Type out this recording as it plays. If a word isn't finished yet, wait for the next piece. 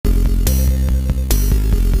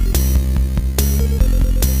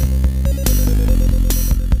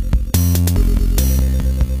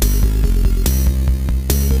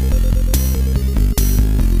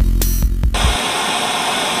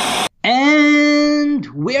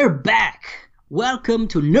we're back! Welcome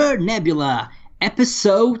to Nerd Nebula,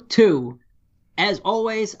 Episode 2. As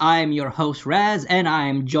always, I am your host Raz, and I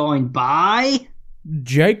am joined by...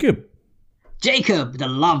 Jacob, the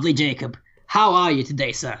lovely Jacob. How are you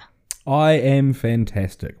today, sir? I am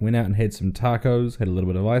fantastic. Went out and had some tacos, had a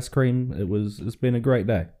little bit of ice cream. It's been a great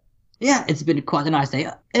day. Yeah, it's been quite a nice day,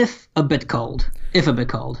 if a bit cold. Got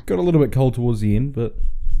a little bit cold towards the end, but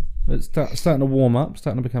it's starting to warm up,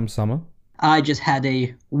 starting to become summer. I just had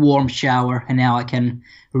a warm shower, and now I can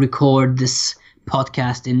record this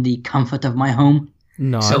podcast in the comfort of my home.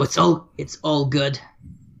 Nice. So it's all good.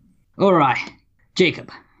 All right,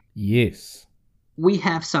 Jacob. Yes. We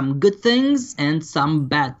have some good things and some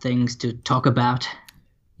bad things to talk about.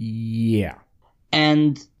 Yeah.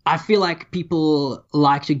 And I feel like people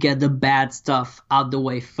like to get the bad stuff out the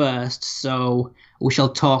way first, so we shall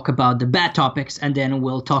talk about the bad topics, and then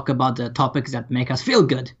we'll talk about the topics that make us feel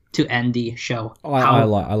good to end the show. I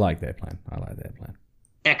like that plan.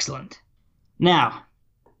 Excellent. Now,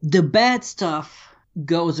 the bad stuff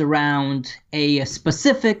goes around a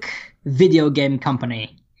specific video game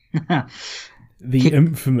company. The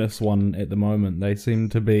infamous one at the moment. They seem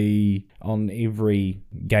to be on every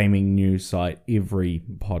gaming news site, every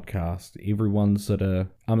podcast. Everyone's sort of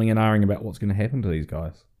umming and ahhing about what's going to happen to these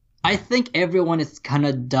guys. I think everyone is kind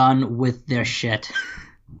of done with their shit.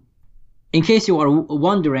 In case you are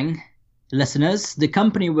wondering, listeners, the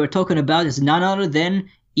company we're talking about is none other than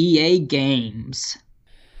EA Games.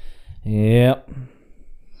 Yep.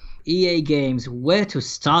 EA Games, where to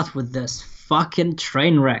start with this fucking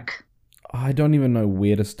train wreck? I don't even know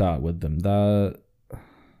where to start with them.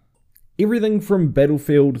 Everything from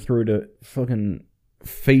Battlefield through to fucking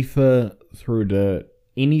FIFA through to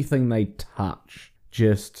anything they touch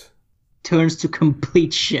just turns to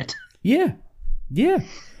complete shit. Yeah.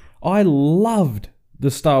 I loved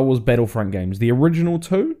the Star Wars Battlefront games. The original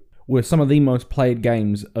two were some of the most played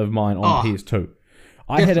games of mine on PS2.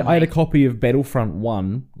 I had a copy of Battlefront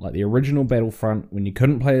 1, like the original Battlefront, when you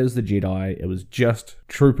couldn't play as the Jedi. It was just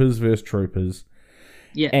troopers versus troopers.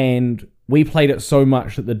 Yeah. And we played it so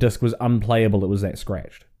much that the disc was unplayable. It was that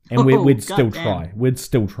scratched. And we'd still try. We'd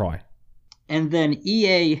still try. And then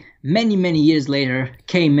EA, many, many years later,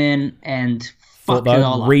 came in and fucked it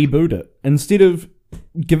all up. Reboot it. Instead of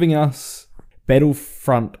giving us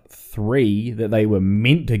Battlefront 3 that they were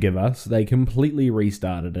meant to give us, they completely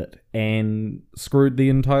restarted it and screwed the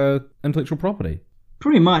entire intellectual property.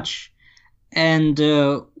 Pretty much. And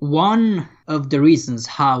one of the reasons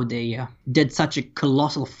how they did such a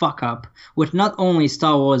colossal fuck up with not only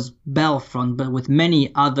Star Wars Battlefront but with many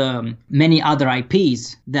other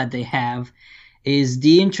IPs that they have is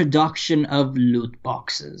the introduction of loot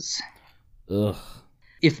boxes. Ugh.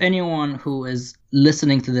 If anyone who is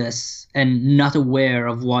listening to this and not aware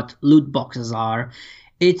of what loot boxes are,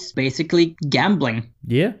 it's basically gambling.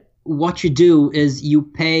 Yeah. What you do is you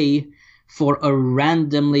pay for a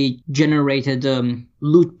randomly generated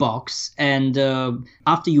loot box, and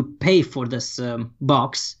after you pay for this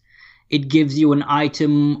box, it gives you an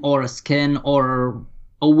item or a skin or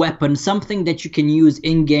a weapon, something that you can use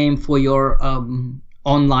in-game for your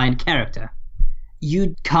online character.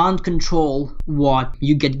 You can't control what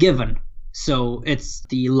you get given, so it's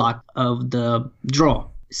the luck of the draw.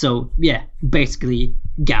 So yeah, basically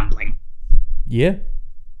gambling. Yeah.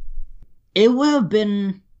 It would have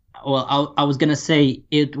been, well, I was gonna say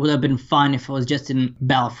it would have been fine if it was just in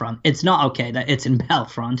Battlefront. It's not okay that it's in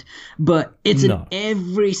Battlefront, but it's in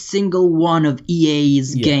every single one of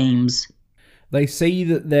EA's games. They see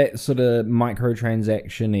that sort of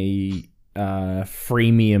microtransaction-y,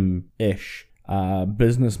 freemium-ish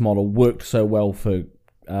business model worked so well for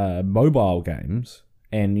mobile games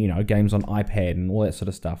and, you know, games on iPad and all that sort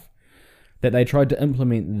of stuff, that they tried to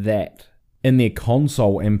implement that in their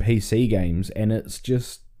console and PC games, and it's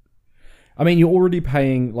just... I mean, you're already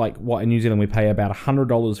paying, like, what, in New Zealand we pay about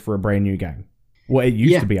 $100 for a brand new game. Well, it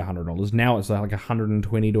used to be $100. Now it's like $120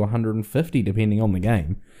 to $150, depending on the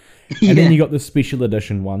game. And then you got the special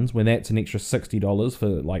edition ones, where that's an extra $60 for,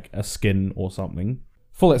 like, a skin or something.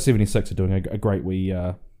 Fallout 76 are doing a great wee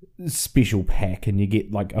special pack, and you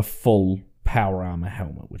get, like, a full power armor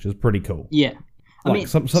helmet, which is pretty cool. Yeah. I mean,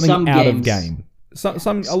 something out of game.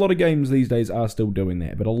 A lot of games these days are still doing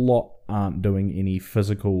that, but a lot aren't doing any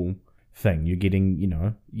physical thing. You're getting, you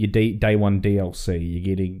know, your day one DLC. You're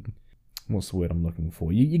getting, what's the word I'm looking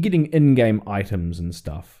for? You're getting in-game items and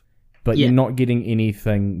stuff, but you're not getting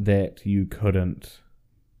anything that you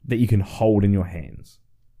can hold in your hands,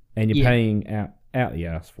 and you're paying out the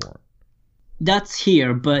ass for it. That's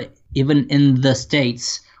here, but even in the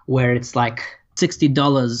States where it's like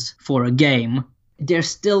 $60 for a game, they're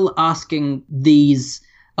still asking these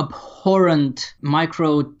abhorrent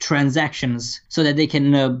microtransactions so that they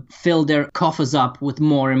can fill their coffers up with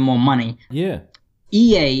more and more money. Yeah.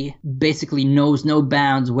 EA basically knows no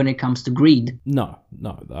bounds when it comes to greed. No,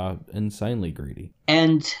 they're insanely greedy.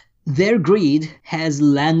 And their greed has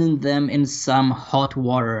landed them in some hot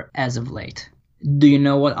water as of late. Do you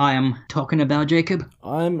know what I am talking about, Jacob?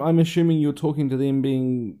 I'm assuming you're talking to them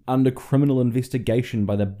being under criminal investigation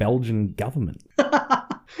by the Belgian government.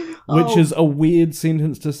 Which is a weird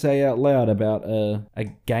sentence to say out loud about a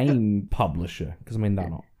game publisher. Because, I mean, they're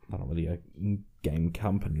not really a game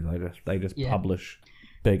company. They just publish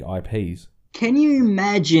big IPs. Can you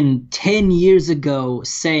imagine 10 years ago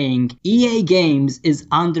saying EA Games is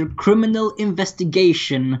under criminal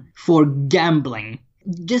investigation for gambling?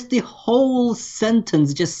 Just the whole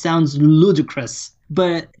sentence just sounds ludicrous.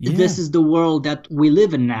 But this is the world that we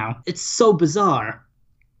live in now. It's so bizarre.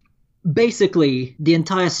 Basically, the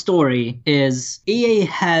entire story is EA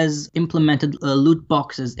has implemented loot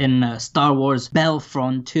boxes in Star Wars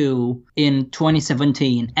Battlefront 2 in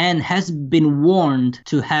 2017 and has been warned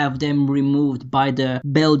to have them removed by the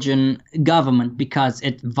Belgian government because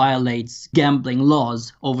it violates gambling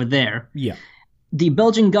laws over there. Yeah. The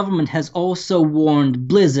Belgian government has also warned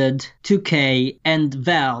Blizzard, 2K, and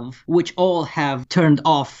Valve, which all have turned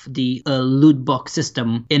off the loot box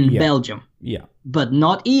system in Belgium. Yeah. But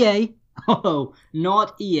not EA. Oh,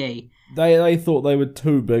 not EA. They thought they were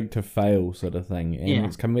too big to fail, sort of thing, and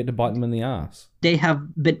it's coming back to bite them in the ass. They have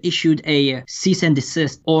been issued a cease and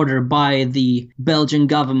desist order by the Belgian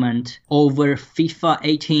government over FIFA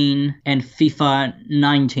 18 and FIFA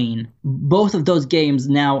 19. Both of those games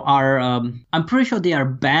now are, I'm pretty sure they are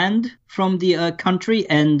banned from the country,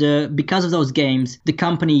 and because of those games, the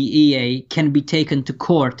company EA can be taken to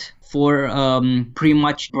court for pretty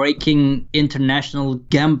much breaking international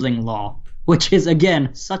gambling law. Which is,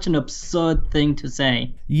 again, such an absurd thing to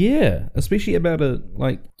say. Yeah, especially about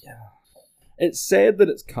it's sad that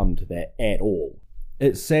it's come to that at all.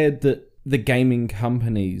 It's sad that the gaming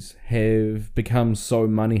companies have become so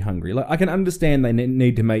money hungry. Like, I can understand they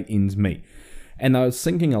need to make ends meet. And they're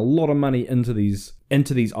sinking a lot of money into these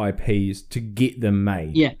IPs to get them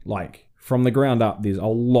made. Yeah. Like, from the ground up, there's a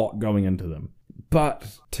lot going into them.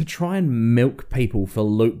 But to try and milk people for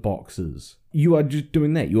loot boxes, you are just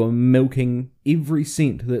doing that. You are milking every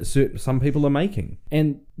cent that some people are making.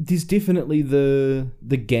 And there's definitely the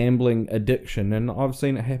gambling addiction, and I've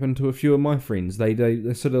seen it happen to a few of my friends.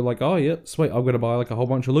 They're sort of like, oh yeah, sweet, I've got to buy like a whole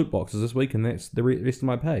bunch of loot boxes this week, and that's the rest of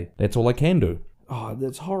my pay. That's all I can do. Oh,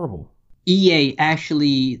 that's horrible. EA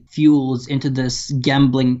actually fuels into this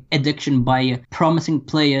gambling addiction by promising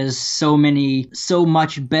players so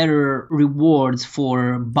much better rewards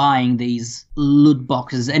for buying these loot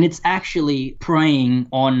boxes, and it's actually preying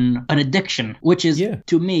on an addiction, which is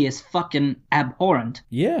to me is fucking abhorrent.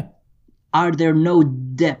 Yeah. Are there no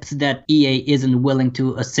depths that EA isn't willing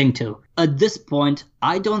to sink to? At this point,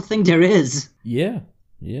 I don't think there is. Yeah.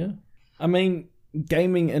 I mean,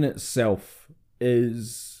 gaming in itself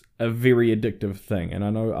is a very addictive thing, and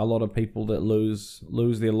I know a lot of people that lose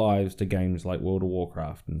their lives to games like World of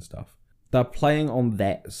Warcraft and stuff. They're playing on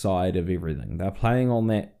that side of everything. They're playing on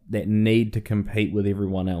that need to compete with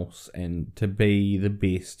everyone else and to be the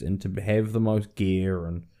best and to have the most gear,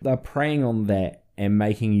 and they're preying on that and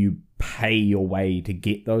making you pay your way to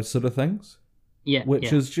get those sort of things. Yeah.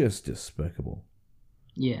 Which is just despicable.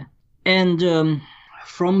 Yeah. And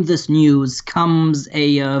from this news comes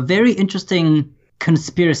a very interesting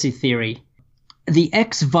conspiracy theory. The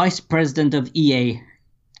ex-vice president of EA,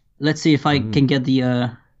 let's see if I can get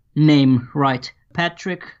the name right,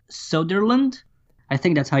 Patrick Soderlund, I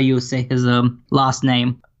think that's how you say his last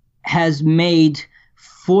name, has made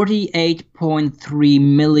 $48.3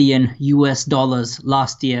 million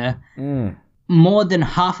last year. More than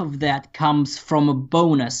half of that comes from a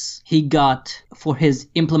bonus he got for his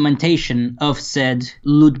implementation of said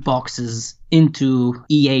loot boxes into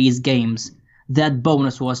EA's games. That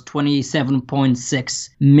bonus was $27.6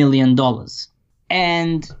 million.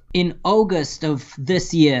 And in August of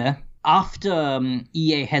this year, after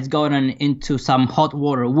EA has gotten into some hot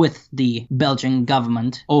water with the Belgian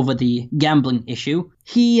government over the gambling issue,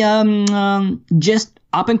 he just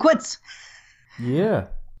up and quits. Yeah.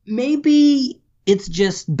 Maybe it's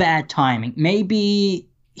just bad timing. Maybe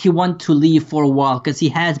he wanted to leave for a while because he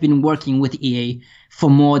has been working with EA for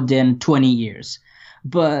more than 20 years.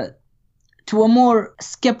 But to a more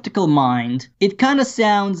skeptical mind, it kind of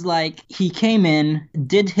sounds like he came in,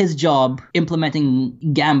 did his job implementing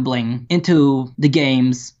gambling into the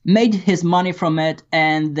games, made his money from it,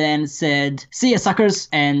 and then said, "See ya, suckers,"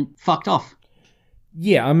 and fucked off.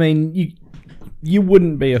 Yeah, I mean, you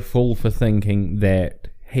wouldn't be a fool for thinking that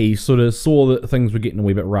he sort of saw that things were getting a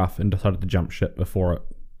wee bit rough and decided to jump ship before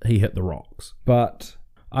he hit the rocks. But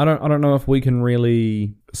I don't know if we can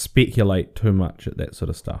really speculate too much at that sort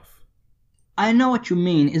of stuff. I know what you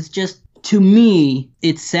mean. It's just, to me,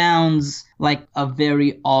 it sounds like a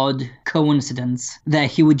very odd coincidence that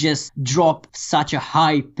he would just drop such a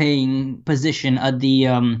high-paying position at the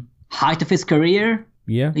height of his career,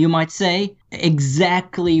 Yeah. you might say,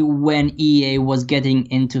 exactly when EA was getting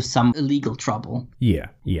into some legal trouble. Yeah.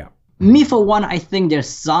 Me, for one, I think there's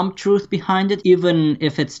some truth behind it, even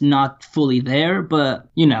if it's not fully there, but,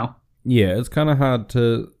 Yeah, it's kind of hard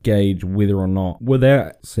to gauge whether or not,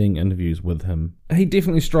 without seeing interviews with him. He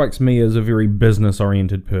definitely strikes me as a very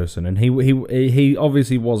business-oriented person, and he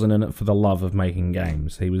obviously wasn't in it for the love of making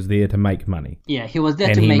games. He was there to make money. Yeah, he was there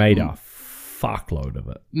and to he make... made a fuckload of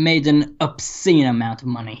it. Made an obscene amount of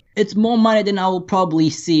money. It's more money than I will probably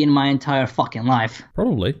see in my entire fucking life.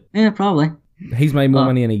 Probably. Yeah, probably. He's made more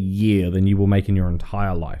money in a year than you will make in your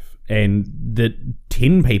entire life. And that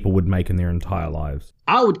 10 people would make in their entire lives.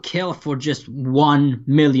 I would kill for just $1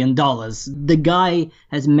 million. The guy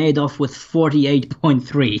has made off with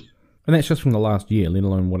 48.3. And that's just from the last year, let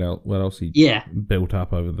alone what else he built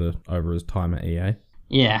up over his time at EA.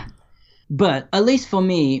 Yeah. But at least for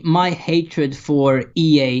me, my hatred for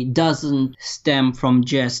EA doesn't stem from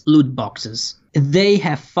just loot boxes. They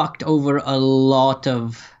have fucked over a lot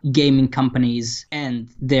of gaming companies and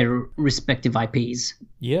their respective IPs.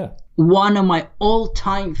 Yeah. One of my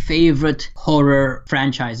all-time favorite horror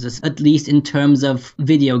franchises, at least in terms of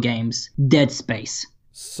video games, Dead Space.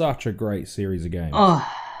 Such a great series of games.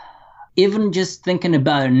 Even just thinking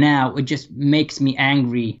about it now, it just makes me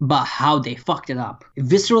angry about how they fucked it up.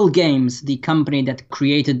 Visceral Games, the company that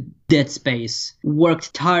created Dead Space,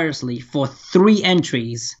 worked tirelessly for 3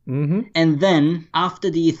 entries. Mm-hmm. And then, after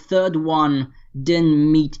the third one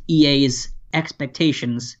didn't meet EA's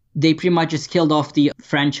expectations, they pretty much just killed off the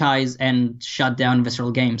franchise and shut down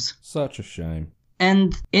Visceral Games. Such a shame.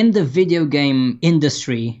 And in the video game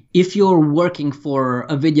industry, if you're working for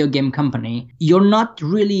a video game company, you're not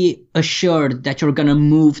really assured that you're gonna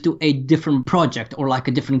move to a different project or like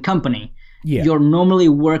a different company. Yeah. You're normally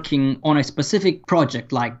working on a specific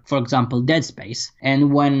project, like, for example, Dead Space.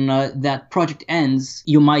 And when that project ends,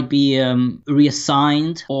 you might be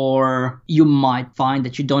reassigned, or you might find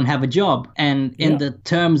that you don't have a job. And in the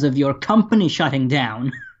terms of your company shutting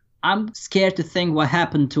down... I'm scared to think what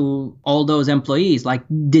happened to all those employees. Like,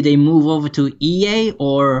 did they move over to EA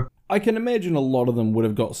or... I can imagine a lot of them would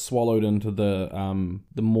have got swallowed into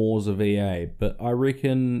the maws of EA, but I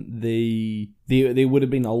reckon there would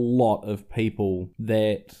have been a lot of people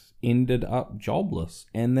that ended up jobless.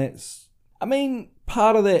 And that's... I mean,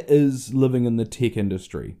 part of that is living in the tech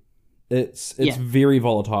industry. It's very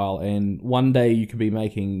volatile, and one day you could be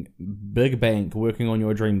making big bank working on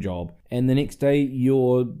your dream job, and the next day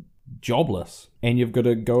you're jobless, and you've got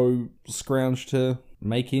to go scrounge to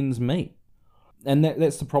make ends meet. And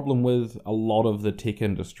that's the problem with a lot of the tech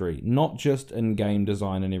industry, not just in game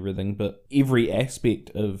design and everything, but every aspect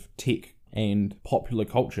of tech and popular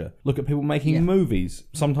culture. Look at people making movies.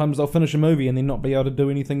 Sometimes they'll finish a movie and then not be able to do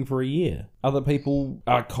anything for a year. Other people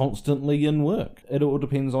are constantly in work. It all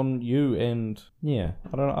depends on you, and I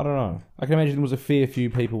don't know. I can imagine there was a fair few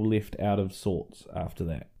people left out of sorts after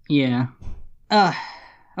that. Yeah.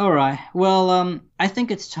 Alright. Well, I think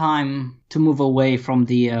it's time to move away from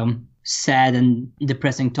the sad and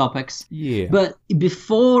depressing topics. Yeah. But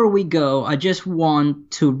before we go, I just want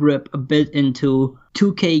to rip a bit into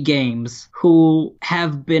 2K Games, who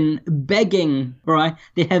have been begging, right?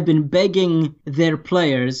 They have been begging their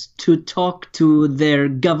players to talk to their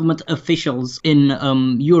government officials in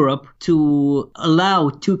Europe to allow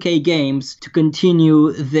 2K Games to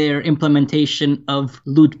continue their implementation of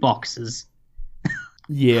loot boxes.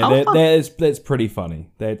 Yeah, that's pretty funny.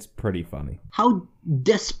 That's pretty funny. How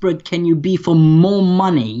desperate can you be for more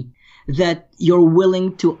money that you're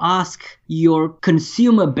willing to ask your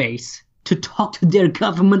consumer base to talk to their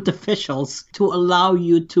government officials to allow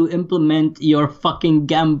you to implement your fucking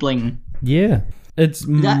gambling? Yeah. It's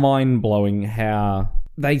mind-blowing how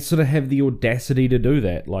they sort of have the audacity to do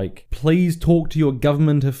that. Like, please talk to your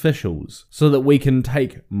government officials so that we can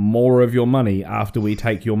take more of your money after we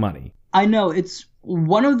take your money. I know, it's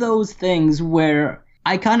one of those things where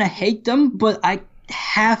I kind of hate them, but I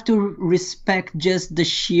have to respect just the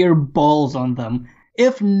sheer balls on them.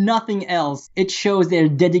 If nothing else, it shows they're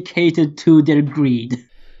dedicated to their greed.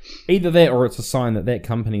 Either that, or it's a sign that that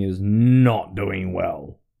company is not doing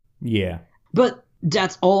well. Yeah. But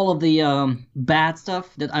that's all of the bad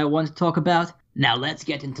stuff that I want to talk about. Now let's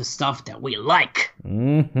get into stuff that we like.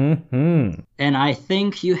 Mm-hmm. And I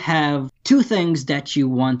think you have two things that you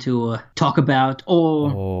want to talk about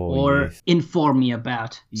or yes. inform me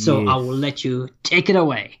about. So I Yes. will let you take it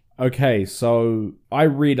away. Okay, so I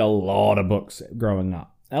read a lot of books growing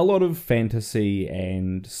up. A lot of fantasy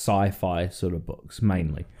and sci-fi sort of books,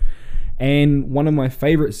 mainly. And one of my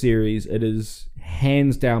favorite series, it is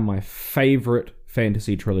hands down my favorite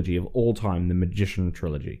fantasy trilogy of all time, the Magician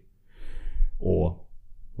Trilogy. Or,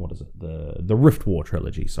 what is it? The Rift War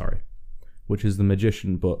Trilogy, sorry. Which is the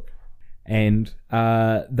Magician book. And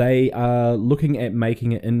they are looking at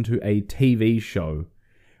making it into a TV show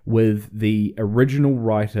with the original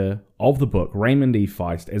writer of the book, Raymond E.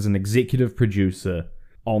 Feist, as an executive producer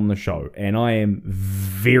on the show. And I am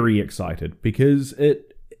very excited because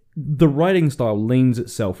the writing style leans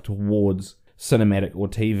itself towards cinematic or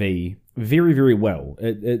TV very, very well.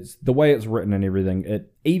 It's the way it's written and everything.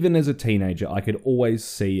 Even as a teenager, I could always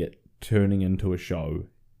see it turning into a show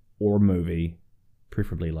or a movie,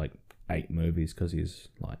 preferably like 8 movies, because he's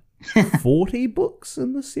like 40 books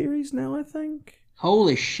in the series now, I think.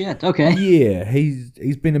 Holy shit, okay. Yeah,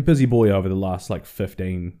 he's been a busy boy over the last like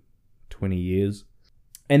 15, 20 years.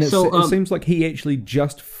 And it seems like he actually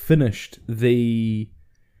just finished the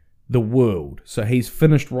world. So he's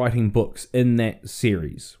finished writing books in that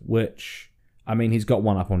series, which, I mean, he's got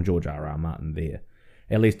one up on George R.R. Martin there.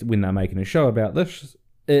 At least when they're making a show about this,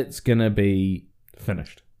 it's going to be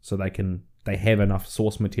finished. So they have enough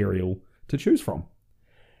source material to choose from.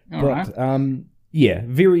 But yeah,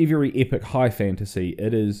 very, very epic high fantasy.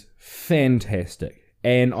 It is fantastic.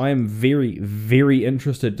 And I am very, very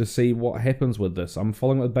interested to see what happens with this. I'm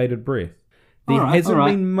following it with bated breath. There hasn't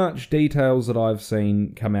been much details that I've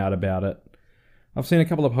seen come out about it. I've seen a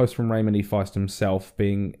couple of posts from Raymond E. Feist himself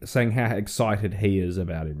saying how excited he is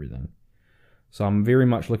about everything. So I'm very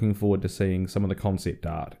much looking forward to seeing some of the concept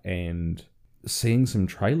art and seeing some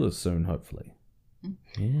trailers soon, hopefully.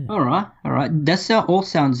 Yeah. All right. That all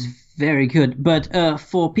sounds very good. But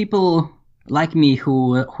for people like me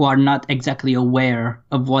who are not exactly aware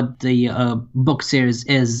of what the book series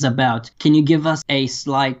is about, can you give us a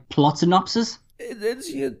slight plot synopsis?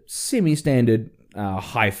 It's your semi-standard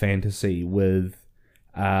high fantasy with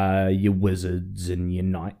your wizards and your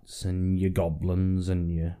knights and your goblins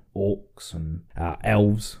and your orcs and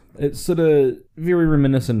elves. It's sort of very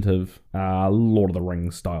reminiscent of Lord of the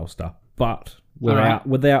Rings style stuff, but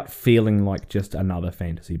without feeling like just another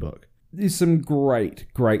fantasy book. There's some great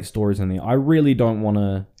stories in there. I really don't want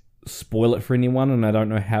to spoil it for anyone, and I don't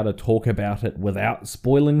know how to talk about it without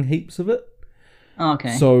spoiling heaps of it.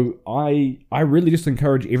 Okay. So I really just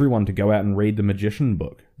encourage everyone to go out and read the Magician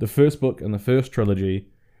book. The first book in the first trilogy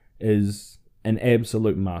is an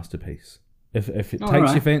absolute masterpiece. If it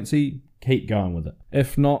takes your fancy, keep going with it.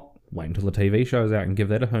 If not, wait until the TV show's out and give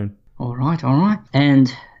that a hoon. All right.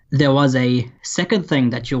 And there was a second thing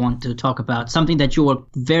that you want to talk about, something that you were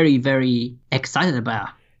very, very excited about.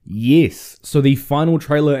 Yes. So the final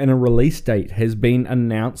trailer and a release date has been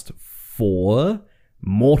announced for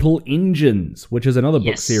Mortal Engines, which is another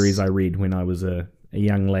book series I read when I was a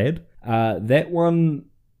young lad. That one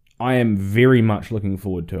I am very much looking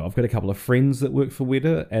forward to. I've got a couple of friends that work for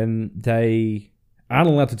Weta, and they aren't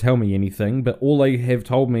allowed to tell me anything, but all they have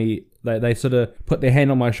told me, they sort of put their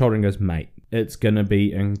hand on my shoulder and goes, mate, it's going to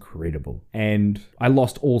be incredible. And I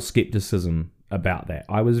lost all skepticism about that.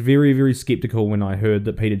 I was very, very skeptical when I heard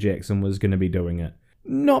that Peter Jackson was going to be doing it.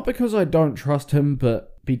 Not because I don't trust him,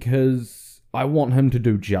 but because I want him to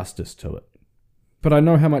do justice to it. But I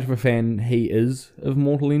know how much of a fan he is of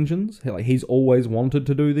Mortal Engines. Like, he's always wanted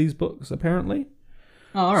to do these books, apparently.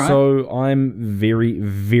 Oh, all right. So I'm very,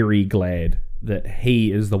 very glad that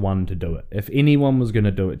he is the one to do it. If anyone was going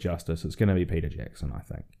to do it justice, it's going to be Peter Jackson, I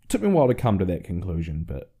think. It took me a while to come to that conclusion,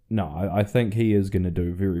 but no, I think he is going to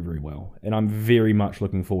do very, very well. And I'm very much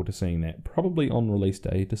looking forward to seeing that, probably on release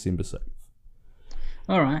day, December 6th.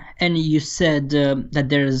 All right. And you said that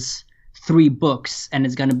there's 3 books and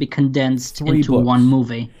it's going to be condensed into one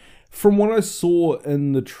movie. From what I saw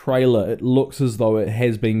in the trailer, it looks as though it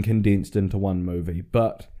has been condensed into one movie,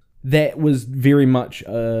 but that was very much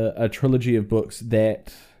a trilogy of books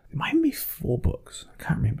that... It might be 4 books. I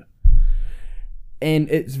can't remember.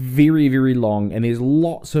 And it's very, very long, and there's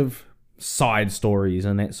lots of side stories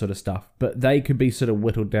and that sort of stuff, but they could be sort of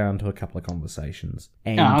whittled down to a couple of conversations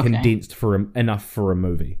and condensed enough for a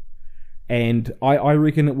movie. And I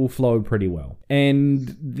reckon it will flow pretty well.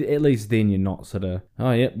 And at least then you're not sort of,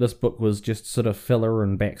 oh, yep, this book was just sort of filler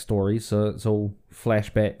and backstory, so it's all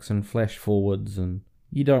flashbacks and flash forwards, and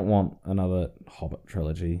you don't want another Hobbit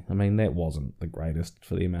trilogy. I mean, that wasn't the greatest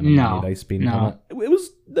for the amount of money they spent on it. It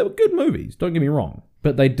was they were good movies, don't get me wrong.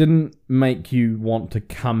 But they didn't make you want to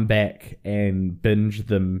come back and binge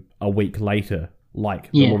them a week later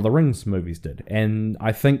like the Lord of the Rings movies did. And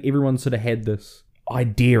I think everyone sort of had this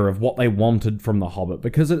idea of what they wanted from The Hobbit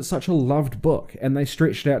because it's such a loved book, and they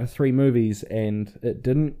stretched it out to 3 movies, and it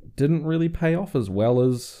didn't really pay off as well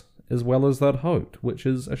as they'd hoped, which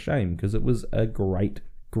is a shame because it was a great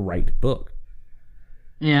book.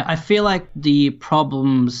 Yeah, I feel like the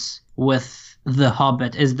problems with The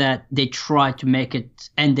Hobbit is that they tried to make it,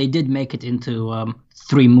 and they did make it into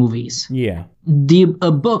 3 movies. Yeah. The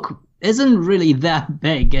book isn't really that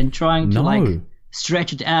big, and trying to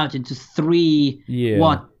stretch it out into 3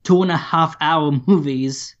 2.5 hour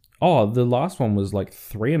movies. Oh, the last one was like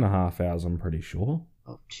 3.5 hours, I'm pretty sure.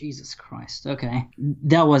 Oh, Jesus Christ. Okay.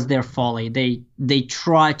 That was their folly. They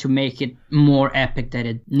tried to make it more epic than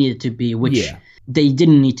it needed to be, which they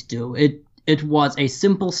didn't need to do. It was a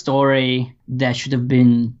simple story that should have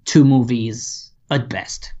been 2 movies at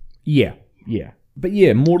best. Yeah. But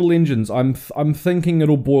yeah, Mortal Engines, I'm thinking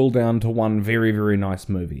it'll boil down to one very, very nice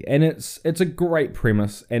movie. And it's a great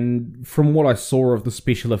premise, and from what I saw of the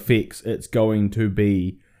special effects, it's going to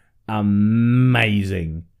be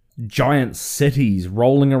amazing. Giant cities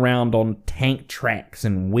rolling around on tank tracks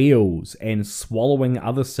and wheels and swallowing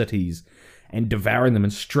other cities and devouring them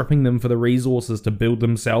and stripping them for the resources to build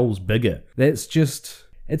themselves bigger.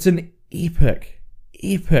 It's an epic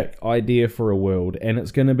idea for a world, and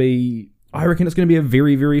I reckon it's going to be a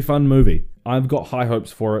very, very fun movie. I've got high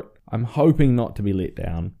hopes for it. I'm hoping not to be let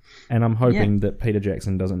down, and I'm hoping that Peter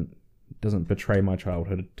Jackson doesn't betray my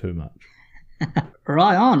childhood too much.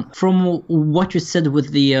 Right on. From what you said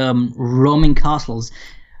with the roaming castles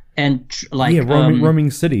and roaming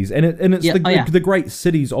cities, and it's the great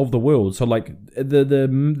cities of the world. So like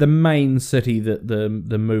the main city that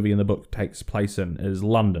the movie and the book takes place in is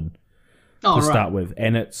London. Start with,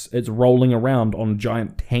 and it's rolling around on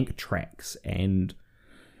giant tank tracks, and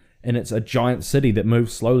it's a giant city that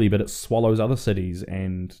moves slowly, but it swallows other cities,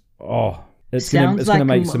 and it's gonna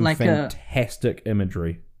make some fantastic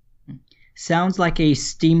imagery. Sounds like a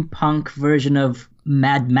steampunk version of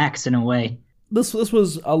Mad Max in a way. This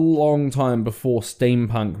was a long time before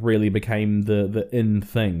steampunk really became the in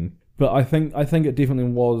thing, but I think it definitely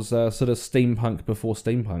was sort of steampunk before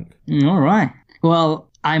steampunk. All right. Well,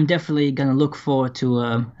 I'm definitely going to look forward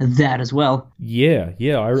to that as well. Yeah,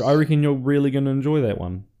 I reckon you're really going to enjoy that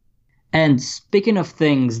one. And speaking of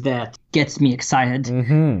things that gets me excited,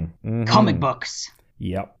 comic books.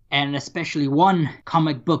 Yep. And especially one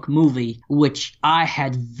comic book movie, which I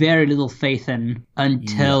had very little faith in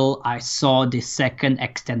until I saw the second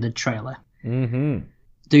extended trailer. Mm-hmm.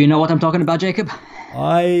 Do you know what I'm talking about, Jacob?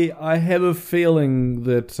 I have a feeling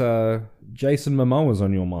that Jason Momoa's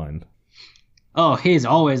on your mind. Oh, he's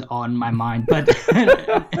always on my mind, but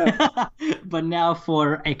but now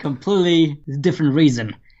for a completely different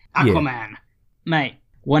reason. Aquaman. Mate,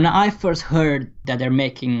 when I first heard that they're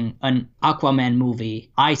making an Aquaman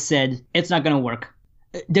movie, I said, it's not gonna work.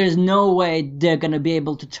 There's no way they're gonna be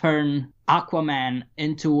able to turn Aquaman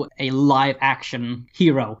into a live-action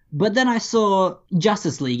hero. But then I saw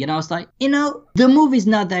Justice League, and I was like, the movie's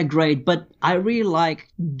not that great, but I really like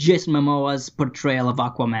Jason Momoa's portrayal of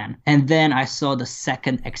Aquaman. And then I saw the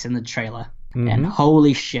second extended trailer, and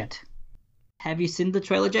holy shit. Have you seen the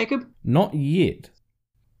trailer, Jacob? Not yet.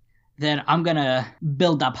 Then I'm gonna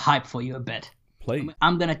build up hype for you a bit. Please.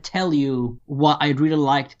 I'm gonna tell you what I really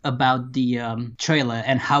liked about the trailer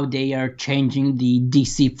and how they are changing the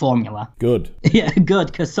DC formula. Good. Yeah, good,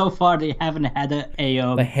 because so far they haven't had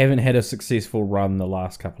they haven't had a successful run the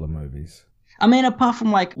last couple of movies. I mean, apart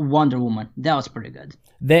from like Wonder Woman, that was pretty good.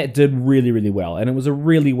 That did really, really well, and it was a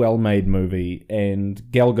really well-made movie, and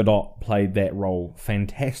Gal Gadot played that role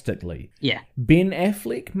fantastically. Yeah. Ben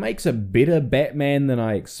Affleck makes a better Batman than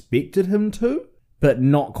I expected him to, but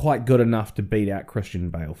not quite good enough to beat out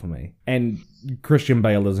Christian Bale for me. And Christian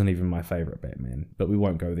Bale isn't even my favourite Batman, but we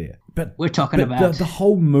won't go there. But we're talking about... The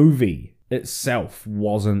whole movie itself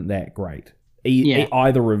wasn't that great.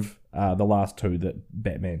 Either of the last 2 that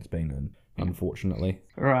Batman's been in, unfortunately.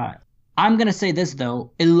 Right. I'm going to say this,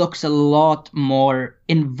 though. It looks a lot more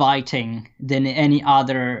inviting than any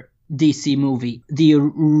other DC movie. The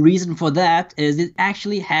reason for that is it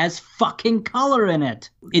actually has fucking color in it.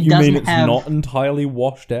 You mean it's not entirely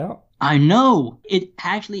washed out? I know. It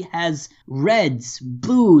actually has reds,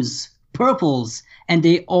 blues, purples, and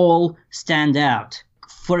they all stand out.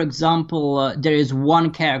 For example, there is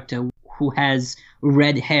one character who has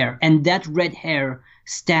red hair, and that red hair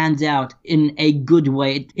stands out in a good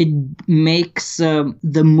way. It makes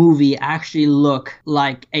the movie actually look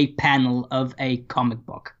like a panel of a comic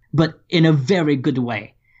book, but in a very good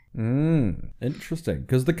way. Interesting.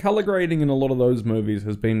 Because the color grading in a lot of those movies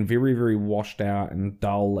has been very, very washed out and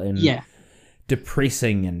dull and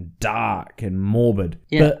depressing and dark and morbid.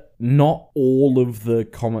 Yeah. But not all of the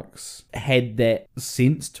comics had that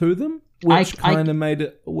sense to them, which kind of made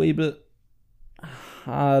it a wee bit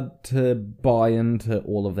hard to buy into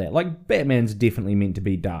all of that. Like, Batman's definitely meant to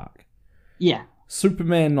be dark. Yeah.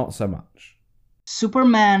 Superman, not so much.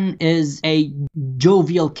 Superman is a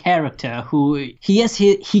jovial character who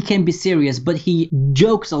he can be serious, but he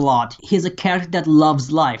jokes a lot. He's a character that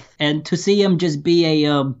loves life, and to see him just be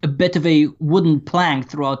a bit of a wooden plank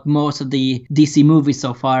throughout most of the DC movies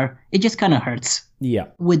so far, it just kind of hurts. Yeah.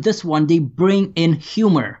 With this one, they bring in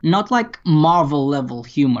humor, not like Marvel level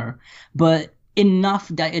humor, but enough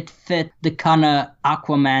that it fit the kind of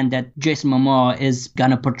Aquaman that Jason Momoa is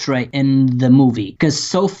gonna portray in the movie. Because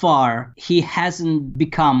so far, he hasn't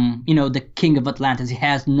become, the king of Atlantis. He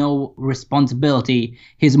has no responsibility.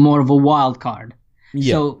 He's more of a wild card.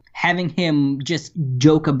 Yeah. So having him just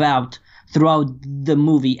joke about throughout the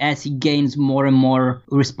movie as he gains more and more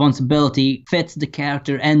responsibility fits the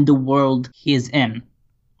character and the world he's in.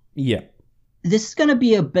 Yeah. This is going to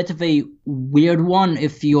be a bit of a weird one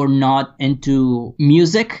if you're not into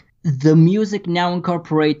music. The music now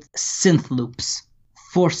incorporates synth loops.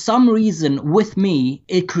 For some reason, with me,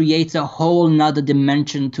 it creates a whole nother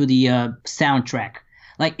dimension to the soundtrack.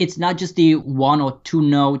 Like, it's not just the 1 or 2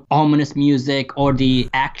 note ominous music or the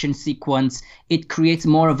action sequence. It creates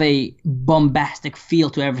more of a bombastic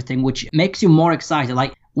feel to everything, which makes you more excited.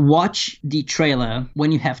 Like, watch the trailer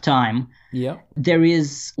when you have time. Yeah. There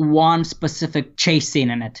is one specific chase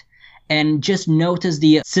scene in it. And just notice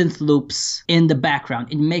the synth loops in the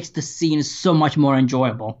background. It makes the scene so much more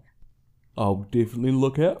enjoyable. I'll definitely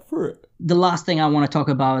look out for it. The last thing I want to talk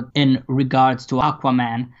about in regards to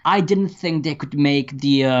Aquaman, I didn't think they could make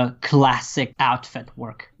the classic outfit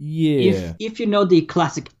work. Yeah. If you know the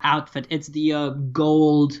classic outfit, it's the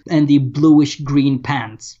gold and the bluish green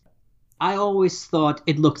pants. I always thought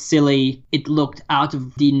it looked silly. It looked out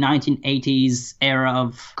of the 1980s era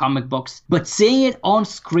of comic books. But seeing it on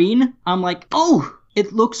screen, I'm like, oh,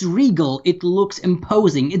 it looks regal. It looks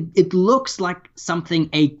imposing. It looks like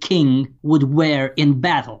something a king would wear in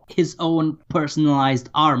battle. His own personalized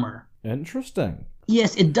armor. Interesting.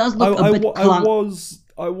 Yes, it does look a bit clunky.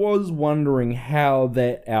 I was wondering how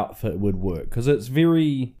that outfit would work, because it's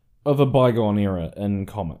very of a bygone era in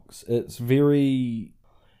comics. It's very...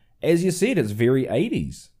 As you said, it's very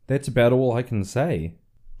 80s. That's about all I can say.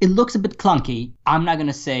 It looks a bit clunky. I'm not going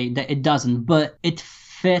to say that it doesn't, but it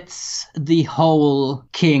fits the whole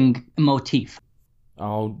king motif.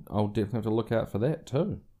 I'll definitely have to look out for that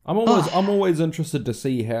too. I'm always interested to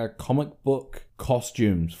see how comic book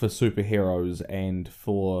costumes for superheroes and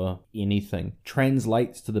for anything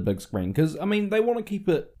translates to the big screen. Because, I mean, they want to keep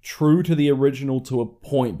it true to the original to a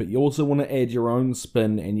point, but you also want to add your own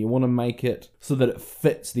spin and you want to make it so that it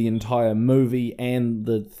fits the entire movie and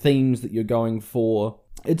the themes that you're going for.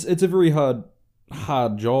 It's a very hard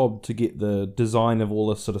job to get the design of all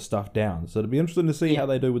this sort of stuff down. So it'll be interesting to see how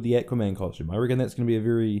they do with the Aquaman costume. I reckon that's going to be a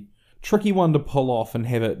very tricky one to pull off and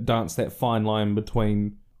have it dance that fine line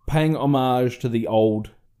between paying homage to the old,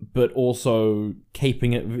 but also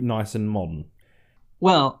keeping it nice and modern.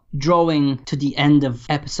 Well, drawing to the end of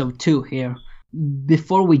episode 2 here,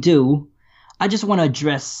 before we do, I just want to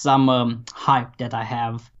address some hype that I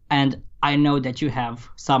have, and I know that you have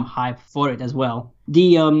some hype for it as well.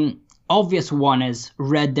 The obvious one is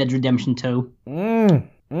Red Dead Redemption 2.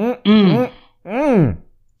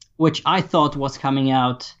 Which I thought was coming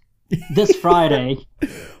out this Friday.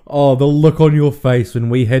 Oh, the look on your face when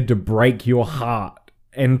we had to break your heart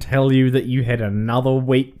and tell you that you had another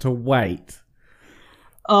week to wait.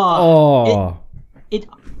 It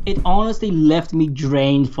honestly left me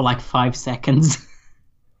drained for like 5 seconds.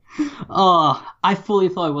 I fully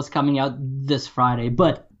thought it was coming out this Friday,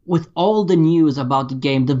 but with all the news about the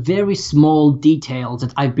game, the very small details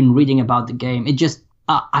that I've been reading about the game, it just,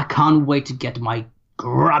 I can't wait to get my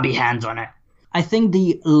grubby hands on it. I think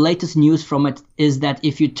the latest news from it is that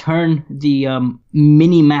if you turn the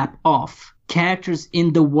mini-map off, characters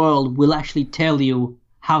in the world will actually tell you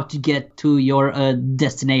how to get to your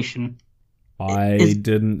destination. I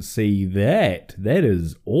didn't see that. That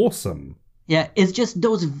is awesome. Yeah, it's just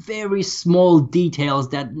those very small details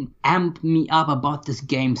that amp me up about this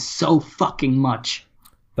game so fucking much.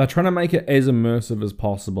 They're trying to make it as immersive as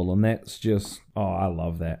possible, and that's just... Oh, I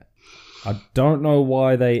love that. I don't know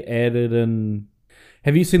why they added in...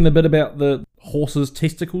 Have you seen the bit about the horse's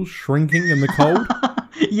testicles shrinking in the cold?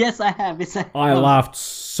 Yes, I have. I laughed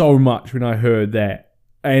so much when I heard that.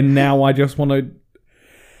 And now I just want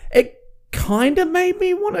to... kind of made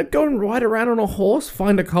me want to go and ride around on a horse,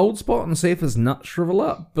 find a cold spot, and see if his nuts shrivel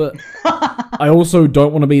up. But I also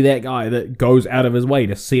don't want to be that guy that goes out of his way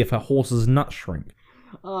to see if a horse's nuts shrink.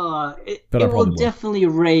 It will definitely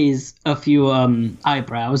raise a few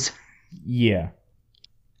eyebrows. Yeah.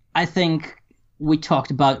 I think we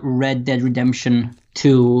talked about Red Dead Redemption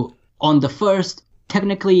 2 on the first,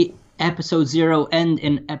 technically, episode 0 and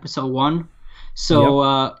in episode 1.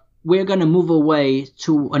 So we're going to move away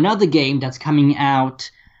to another game that's coming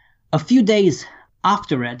out a few days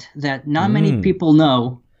after it that not many people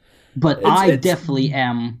know, but I definitely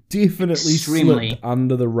am. Definitely slipped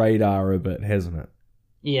under the radar a bit, hasn't it?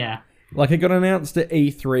 Yeah. Like, it got announced at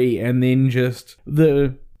E3, and then just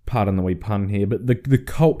pardon the wee pun here, but the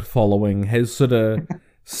cult following has sort of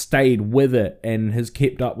stayed with it and has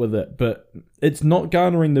kept up with it, but it's not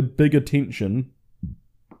garnering the big attention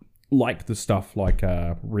like the stuff like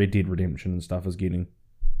Red Dead Redemption and stuff is getting.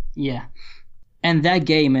 Yeah. And that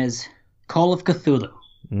game is Call of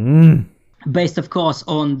Cthulhu. Based, of course,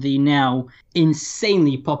 on the now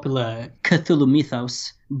insanely popular Cthulhu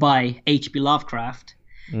mythos by H.P. Lovecraft.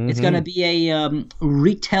 It's going to be a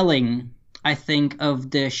retelling, I think,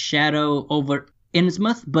 of the Shadow over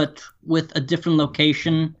Innsmouth, but with a different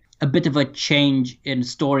location, a bit of a change in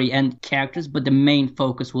story and characters, but the main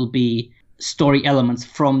focus will be story elements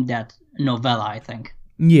from that novella, I think.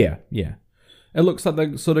 Yeah. It looks like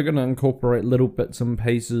they're sort of going to incorporate little bits and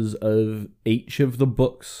pieces of each of the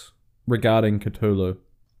books regarding Cthulhu.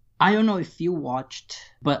 I don't know if you watched,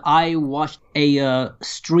 but I watched a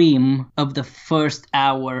stream of the first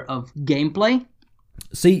hour of gameplay.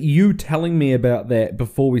 See, you telling me about that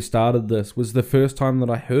before we started this was the first time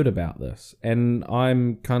that I heard about this, and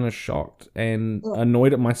I'm kind of shocked and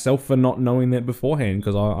annoyed at myself for not knowing that beforehand,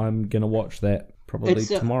 because I'm going to watch that probably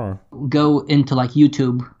tomorrow. Go into like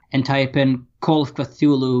YouTube and type in Call of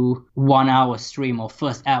Cthulhu 1 hour stream or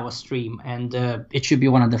first hour stream, and it should be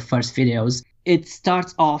one of the first videos. It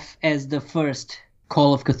starts off as the first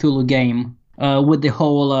Call of Cthulhu game, with the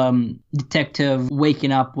whole detective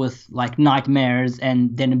waking up with like nightmares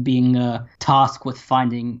and then being tasked with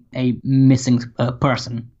finding a missing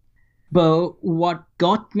person. But what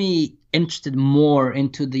got me interested more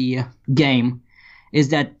into the game is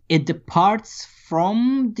that it departs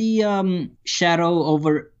from the Shadow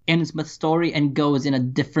over Innsmouth story and goes in a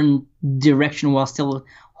different direction while still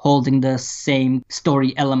holding the same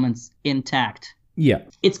story elements intact. Yeah.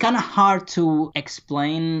 It's kind of hard to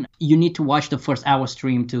explain. You need to watch the first hour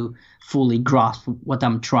stream to fully grasp what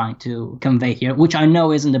I'm trying to convey here, which I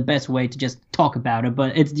know isn't the best way to just talk about it,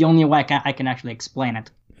 but it's the only way I can actually explain it.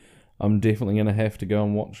 I'm definitely going to have to go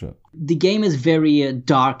and watch it. The game is very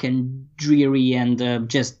dark and dreary and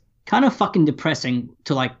just kind of fucking depressing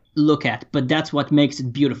to like look at, but that's what makes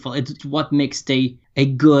it beautiful. It's what makes a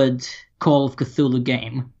good Call of Cthulhu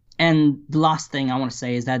game. And the last thing I want to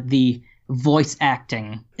say is that the voice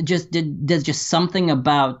acting, there's just something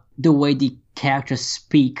about the way the characters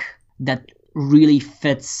speak that really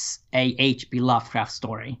fits a H.P. Lovecraft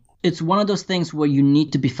story. It's one of those things where you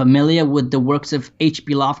need to be familiar with the works of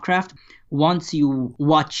H.P. Lovecraft. Once you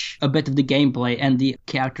watch a bit of the gameplay and the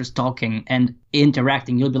characters talking and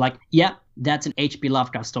interacting, you'll be like, yeah, that's an H.P.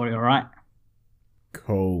 Lovecraft story, all right?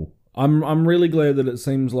 Cool. I'm really glad that it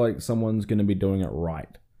seems like someone's going to be doing it right.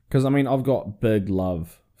 Because, I mean, I've got big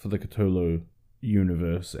love for the Cthulhu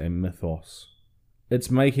universe and mythos. It's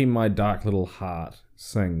making my dark little heart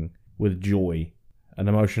sing with joy, an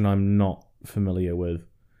emotion I'm not familiar with,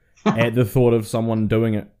 at the thought of someone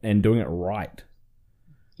doing it and doing it right.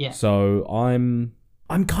 Yeah. So I'm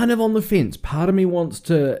kind of on the fence. Part of me wants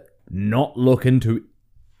to not look into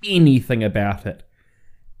anything about it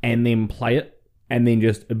and then play it and then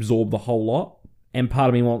just absorb the whole lot. And part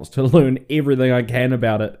of me wants to learn everything I can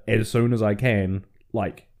about it as soon as I can,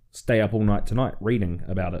 like stay up all night tonight reading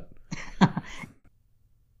about it.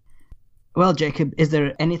 Well, Jacob, is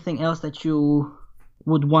there anything else that you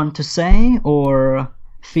would want to say or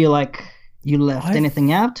feel like you left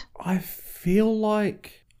anything out? I feel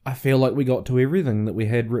like we got to everything that we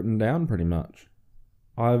had written down pretty much.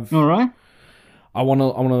 All right. I want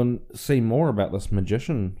to see more about this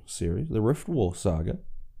Magician series, the Riftwar saga.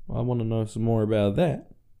 I want to know some more about that.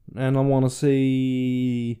 And I want to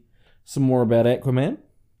see some more about Aquaman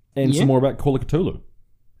and some more about Call of Cthulhu.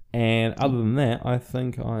 And other than that, I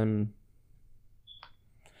think I'm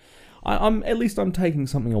at least I'm taking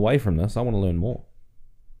something away from this. I want to learn more.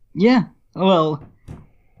 Yeah. Well,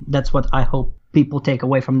 that's what I hope people take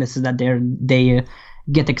away from this, is that they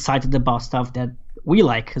get excited about stuff that we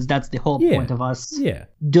like, because that's the whole point of us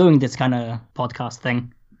doing this kind of podcast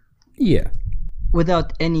thing. Yeah.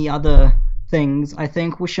 Without any other things, I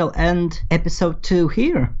think we shall end episode 2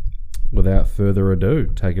 here. Without further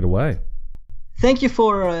ado, take it away. Thank you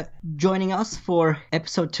for joining us for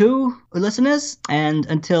episode 2, listeners. And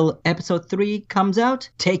until episode 3 comes out,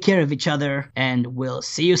 take care of each other, and we'll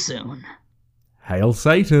see you soon. Hail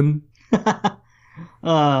Satan!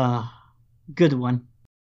 Good one.